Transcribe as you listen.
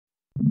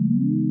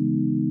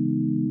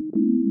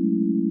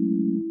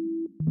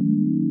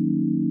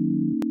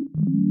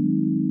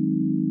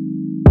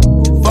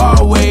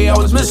away, I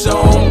was missing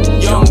home.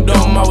 Young,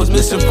 dumb, I was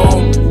missing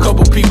phone.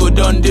 Couple people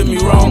done did me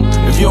wrong.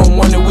 If you don't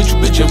want it, what you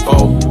bitching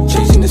for?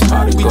 Chasing this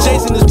pot of gold. We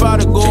chasing this pot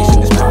of gold.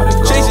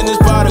 Chasing this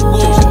pot of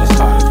gold.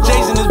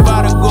 Chasing this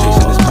pot of gold.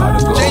 Chasing this pot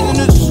of gold. Chasing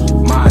this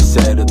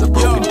mindset of the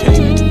broken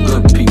tape.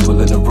 Good people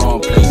in the wrong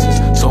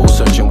places. Soul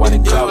searching while they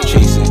cloud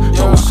chasing.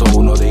 No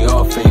soul, no, they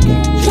all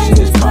faking. Chasing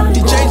this pot of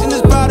gold. Chasing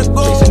this pot of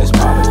gold. Chasing this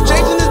pot of gold.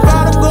 Chasing this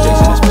pot of gold.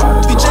 Chasing this pot of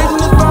gold. Chasing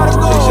this pot of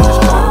gold. Chasing this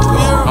pot of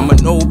gold. I'm a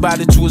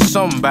nobody to a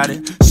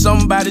somebody.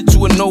 Somebody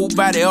to a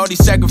nobody. All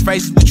these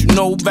sacrifices, but you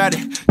know about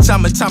it.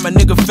 Time and time a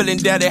nigga feeling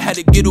that I had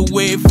to get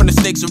away from the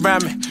snakes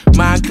around me.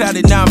 Mind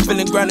clouded, now I'm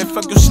feeling grounded.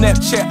 Fuck your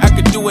Snapchat, I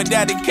could do it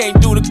that. It can't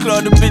do the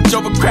club, the bitch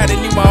overcrowded.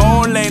 Need my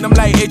own lane, I'm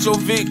like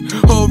HOV.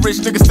 Whole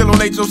rich nigga still on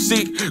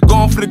HOC.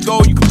 Going for the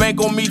gold, you can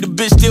bank on me. The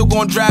bitch still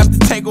gon' drive the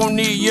tank on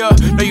me, yeah.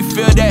 Know you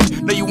feel that,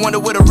 know you wonder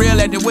where the real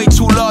at. They way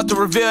too long to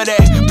reveal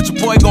that. But your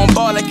boy gon'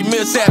 ball like your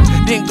millsap.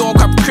 Then go and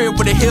cop a crib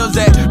where the hills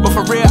at. But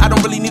for real, I don't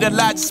really need a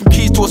lot, just some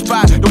keys to a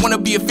spot. Don't wanna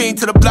be a fiend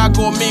to the block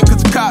or a meme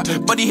cause a cop.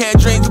 But he had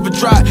dreams of a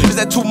drop. Is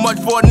that too much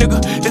for a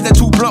nigga? Is that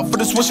too blunt for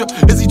the swisher?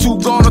 Is he too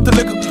gone off the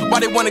liquor? Why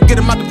they wanna get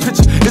him out the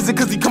picture? Is it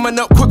cause he coming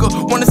up quicker?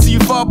 Wanna see you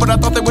fall, but I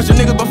thought they was your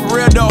niggas. But for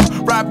real though,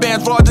 ride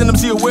bands raw in them,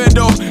 see a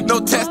weirdo. No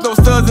tats, no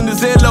studs in the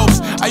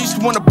earlobes. I used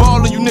to wanna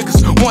ball on you niggas.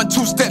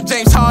 1-2 step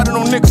James Harden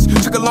on niggas.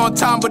 Took a long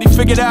time, but he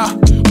figured out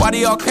why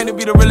they all claim to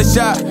be the realest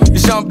shot.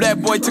 This young black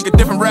boy took a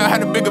different route,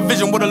 had a bigger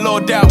vision with a low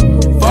doubt.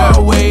 Far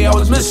away, I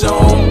was missing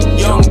home.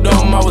 Young,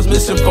 dumb, I was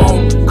missing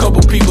phone.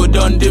 Couple people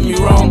done did me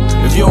wrong.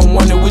 If you don't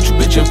want it, what you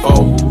bitching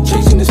for?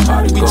 Chasing this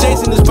pot of gold. We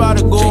chasing this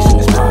pot of gold.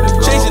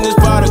 Chasing this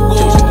pot of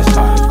gold.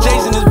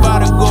 Chasing this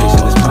pot of gold.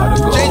 Chasing this pot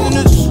of gold. Chasing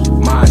this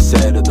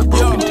mindset of the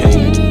broken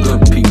tape.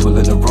 Good people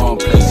in the wrong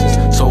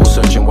places. Soul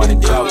searching while they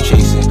cloud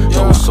chasing.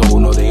 No soul,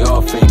 no, they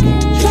all faking.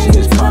 Chasing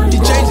this pot of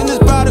gold. Chasing this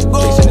pot of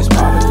gold. Chasing this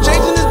pot of gold.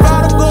 Chasing this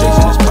pot of gold.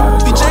 Chasing this pot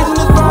of gold. Chasing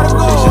this pot of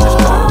gold. Chasing this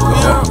pot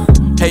of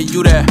gold. Hey,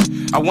 you there?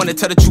 I wanna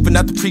tell the truth but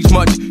not to preach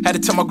much. Had to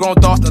tell my grown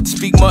thoughts not to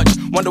speak much.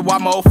 Wonder why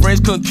my old friends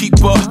couldn't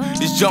keep up.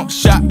 This jump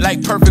shot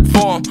like perfect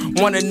form.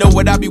 Wanna know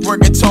what I be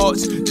working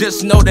towards.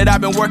 Just know that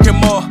I've been working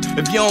more.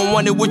 If you don't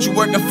want it, what you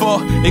working for?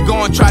 They go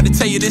and try to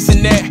tell you this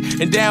and that,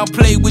 and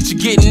downplay what you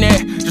getting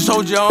at. Just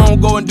hold your own,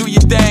 go and do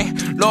your thing.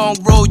 Long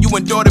road, you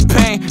endure the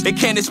pain. They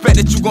can't expect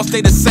that you gon'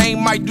 stay the same.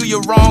 Might do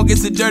you wrong,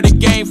 it's a dirty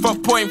game.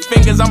 Fuck pointing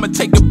fingers, I'ma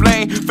take the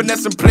blame.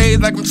 Finessing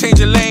plays like I'm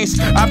changing lanes.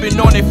 I've been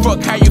on it,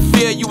 fuck how you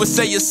feel. You would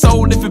say your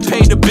soul if it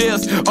paid the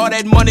bills. All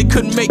that money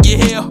couldn't make you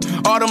heal.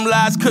 All them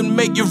lies couldn't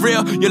make you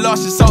real. You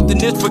lost your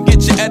saltiness, forget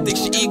your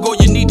ethics, your ego,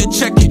 you need to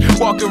check it.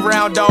 Walk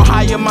around all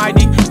high and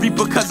mighty.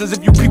 Repercussions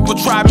if you people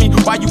try me.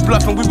 Why you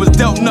bluffing? We was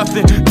dealt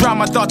nothing. Drown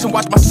my thoughts and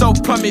watch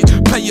myself plummet.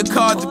 Play your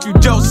cards if you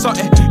dealt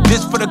something.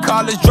 This for the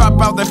college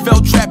dropout that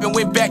fell trap and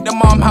went back to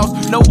mom house.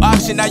 No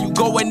option, now you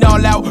going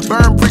all out.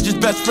 Burn bridges,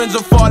 best friends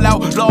will fall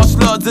out. Lost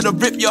slugs, it'll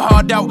rip your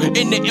heart out.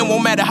 In the end,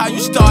 won't matter how you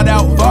start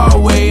out. Far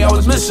away, I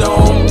was missing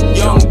home.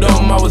 Young,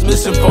 dumb, I was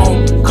missing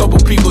phone. Couple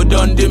people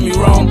done did me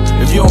wrong.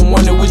 If you don't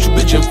want it, what you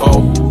bitching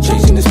for?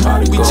 Chasing this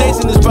pot of gold. We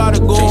chasing this pot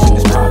of gold. Chasing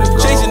this pot of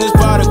gold. Chasing this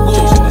pot of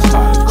gold.